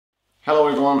Hello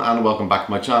everyone and welcome back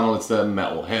to my channel. It's the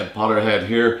Metalhead PotterHead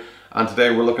here, and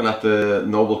today we're looking at the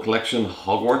Noble Collection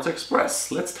Hogwarts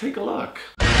Express. Let's take a look.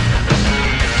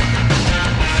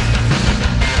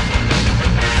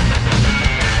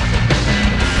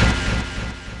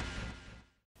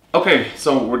 Okay,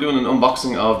 so we're doing an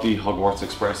unboxing of the Hogwarts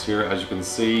Express here. As you can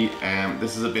see,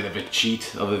 this is a bit of a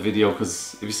cheat of a video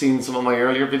because if you've seen some of my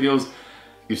earlier videos,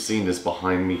 you've seen this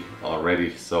behind me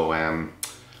already. So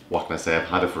what can I say, I've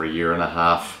had it for a year and a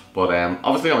half. But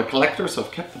obviously I'm a collector, so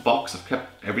I've kept the box, I've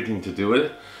kept everything to do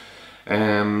with it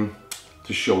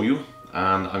to show you,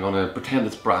 and I'm going to pretend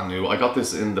it's brand new. I got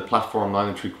this in the Platform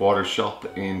 9 3/4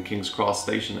 shop in King's Cross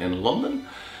Station in London.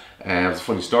 It was a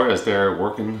funny story. I was there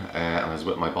working and I was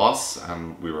with my boss,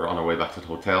 and we were on our way back to the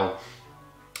hotel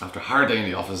after a hard day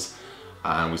in the office,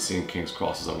 and we seen King's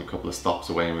Cross is only a couple of stops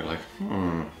away, and we were like,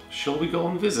 shall we go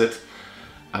and visit?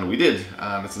 And we did,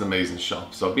 and it's an amazing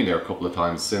shop. So I've been there a couple of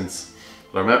times since.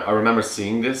 But I remember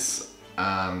seeing this,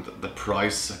 and the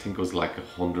price, I think it was like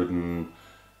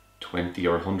 120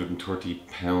 or 130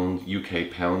 pound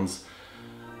UK pounds.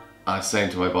 I was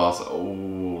saying to my boss,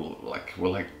 oh, like,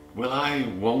 will I,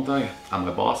 won't I? And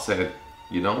my boss said,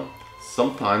 you know,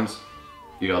 sometimes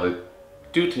you gotta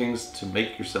do things to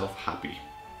make yourself happy,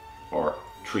 or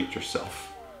treat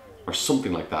yourself, or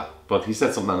something like that. But he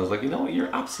said something and I was like, you know what,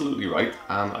 you're absolutely right.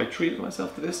 And I treated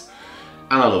myself to this.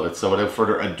 And I love it. So without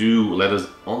further ado, let us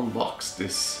unbox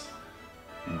this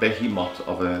behemoth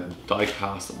of a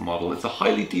die-cast model. It's a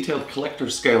highly detailed collector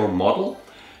scale model.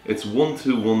 It's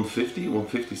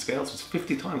 1:150 scale, so it's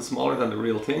 50 times smaller than the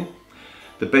real thing.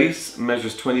 The base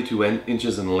measures 22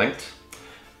 inches in length.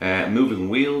 Moving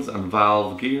wheels and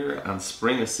valve gear and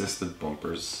spring-assisted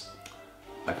bumpers.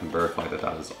 I can verify that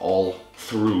that is all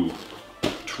true.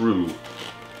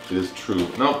 It is true.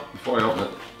 No, before I open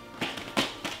it,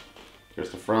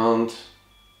 here's the front.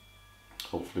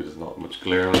 Hopefully there's not much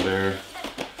glare on there.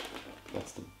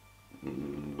 That's the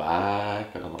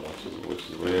back. I don't know which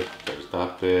is which. There's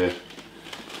that bit.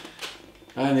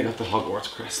 And you got the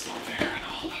Hogwarts crest on there and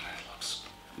all that. It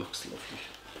looks lovely.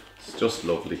 It's just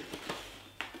lovely.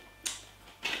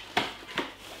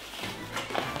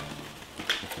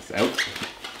 Get this out.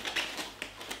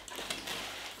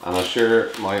 And I'll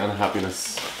share my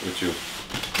unhappiness with you.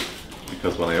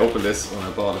 Because when I opened this, when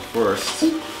I bought it first,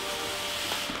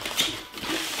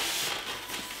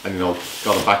 and you know,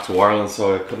 got it back to Ireland,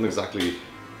 so I couldn't exactly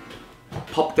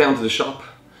pop down to the shop.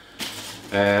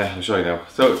 I'll show you now.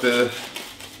 So the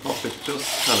plastic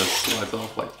just kind of slides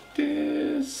off like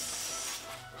this.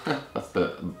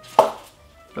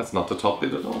 That's not the top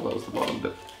bit at all, that was the bottom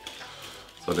bit.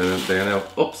 So then they're now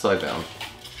upside down.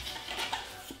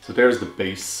 So there's the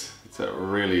base. It's a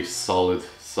really solid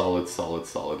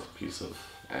piece of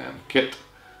kit. It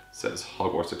says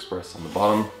Hogwarts Express on the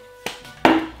bottom.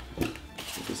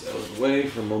 Put this out of the way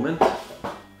for a moment.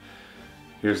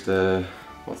 Here's the,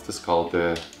 what's this called?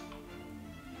 The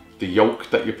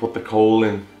yoke that you put the coal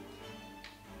in.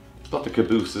 It's not the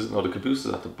caboose, is it? No, the caboose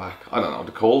is at the back. I don't know,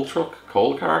 the coal truck,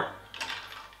 coal car?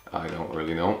 I don't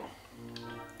really know.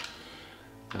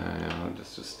 I'll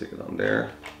just stick it on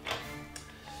there.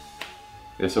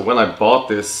 Yeah, so when I bought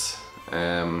this,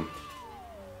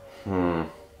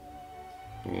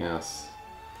 yes,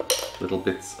 little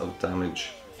bits of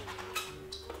damage.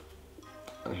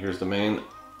 And here's the main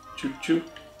choo-choo.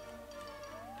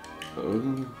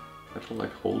 Oh, I don't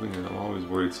like holding it. I'm always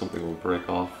worried something will break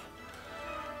off.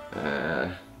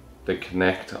 They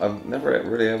connect. I'm never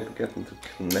really able to get them to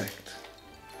connect.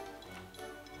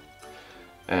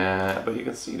 But you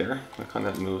can see there, it kind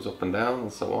of moves up and down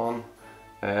and so on.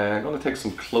 I'm going to take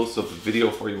some close-up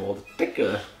video for you all to take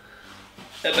a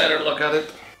better look at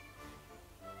it.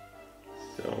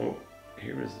 So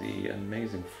here is the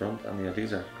amazing front, and yeah,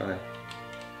 these are kind of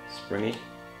springy.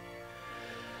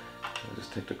 I'll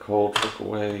just take the coal truck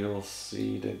away, you'll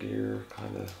see the gear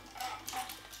kind of,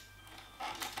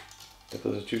 it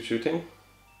does a choo-choo thing,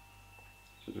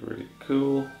 which is really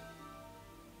cool.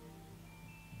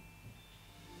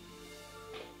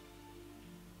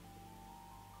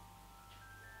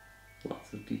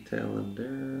 Lots of detail in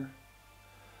there.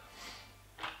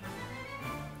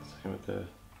 Same with the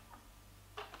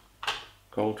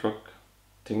coal truck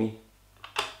thingy.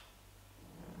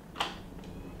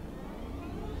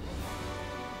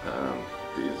 And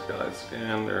these guys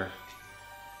again, they're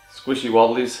squishy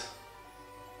wobblies.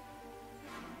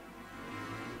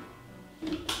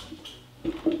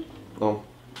 Oh,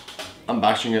 I'm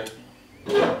bashing it.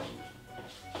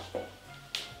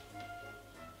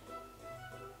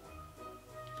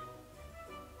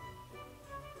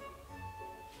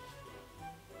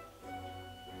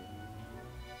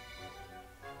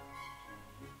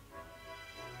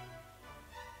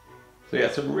 So yeah,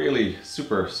 it's a really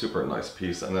super nice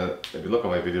piece, and if you look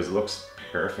at my videos, it looks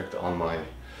perfect on my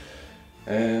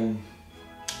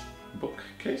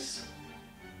bookcase.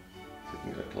 So you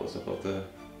can get a close up of the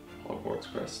Hogwarts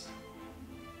crest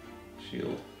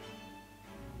shield.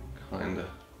 Kinda.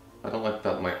 I don't like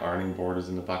that my ironing board is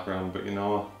in the background, but you know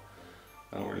what?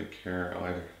 I don't really care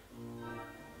either.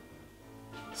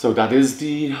 So that is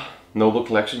the Noble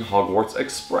Collection Hogwarts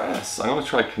Express. I'm gonna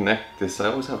try connect this. I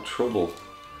always have trouble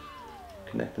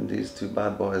connecting these two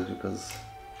bad boys because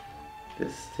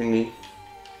this thingy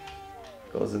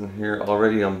goes in here.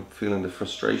 Already I'm feeling the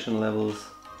frustration levels.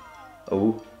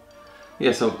 Oh,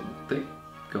 yeah, so they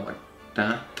go like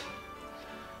that.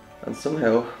 And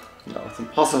somehow, no, it's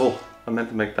impossible. I meant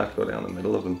to make that go down the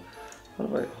middle of them. How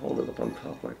do I hold it up on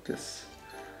top like this?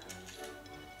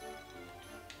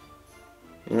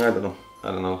 I don't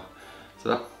know. So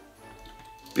that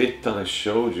bit that I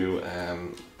showed you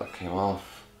that came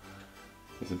off,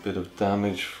 there's a bit of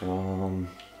damage from,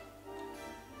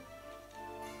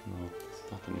 no,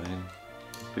 it's not the main,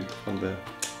 it's a bit from the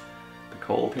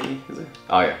coal thingy, is it?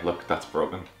 Oh yeah, look, that's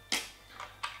broken.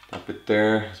 That bit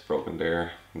there is broken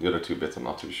there. And the other two bits, I'm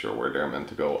not too sure where they're meant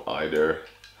to go either.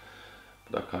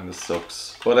 But that kind of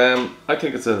sucks. But I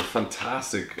think it's a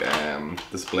fantastic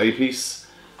display piece.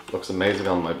 Looks amazing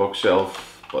on my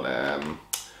bookshelf, but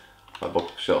my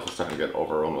bookshelf is starting to get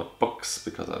overrun with books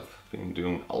because I've been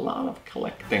doing a lot of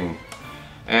collecting.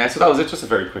 So that was it, just a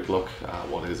very quick look at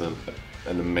what is an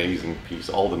amazing piece.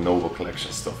 All the Noble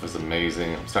Collection stuff is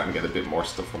amazing. I'm starting to get a bit more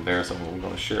stuff from there, so I'm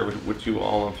going to share it with you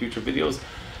all on future videos.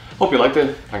 Hope you liked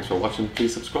it. Thanks for watching.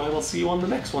 Please subscribe. I'll see you on the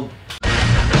next one.